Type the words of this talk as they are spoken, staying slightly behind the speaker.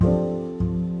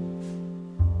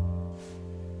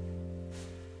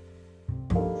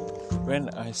When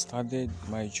I started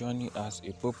my journey as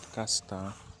a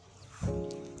podcaster,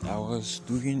 I was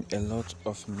doing a lot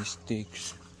of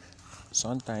mistakes.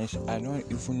 Sometimes I don't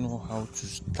even know how to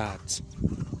start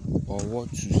or what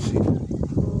to say.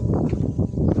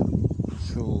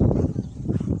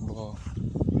 But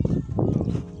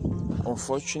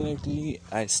unfortunately,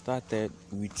 I started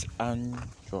with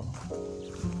Anchor,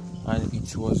 and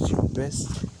it was the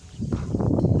best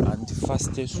and the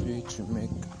fastest way to make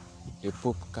a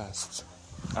podcast.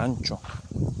 Anchor.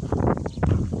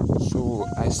 So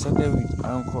I started with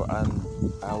Anchor and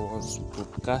I was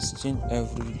podcasting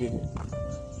every day.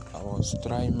 I was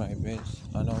trying my best,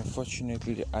 and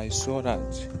unfortunately I saw that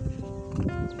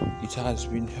it has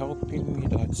been helping me,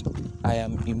 that I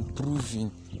am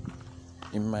improving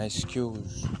in my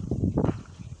skills,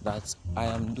 that I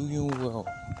am doing well.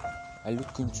 I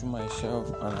look into myself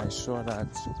and I saw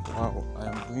that, wow, I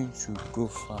am going to go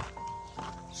far.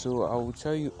 So I will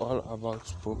tell you all about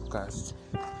podcasts.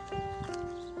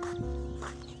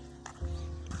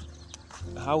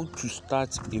 How to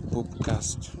start a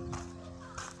podcast.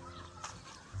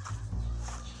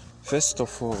 First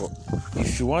of all,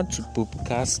 if you want to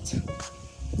podcast,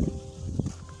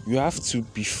 you have to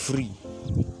be free.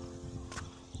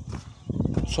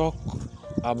 Talk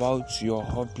about your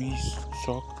hobbies,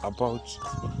 talk about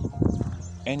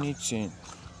anything.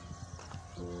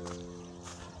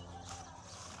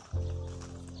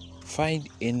 Find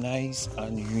a nice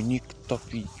and unique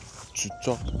topic to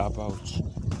talk about.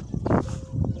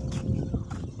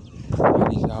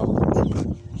 That is how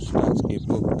to start a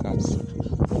podcast.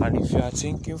 And if you are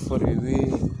thinking for a way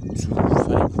to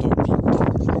find topic,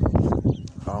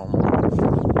 I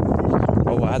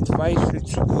would advise you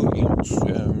to go into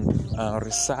and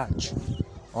research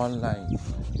online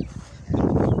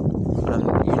and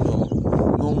know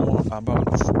more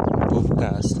about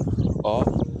podcasts, or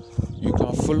you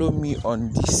can follow me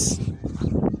on this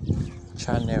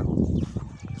channel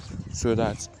so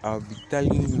that I'll be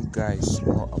telling you guys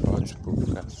more about podcasts.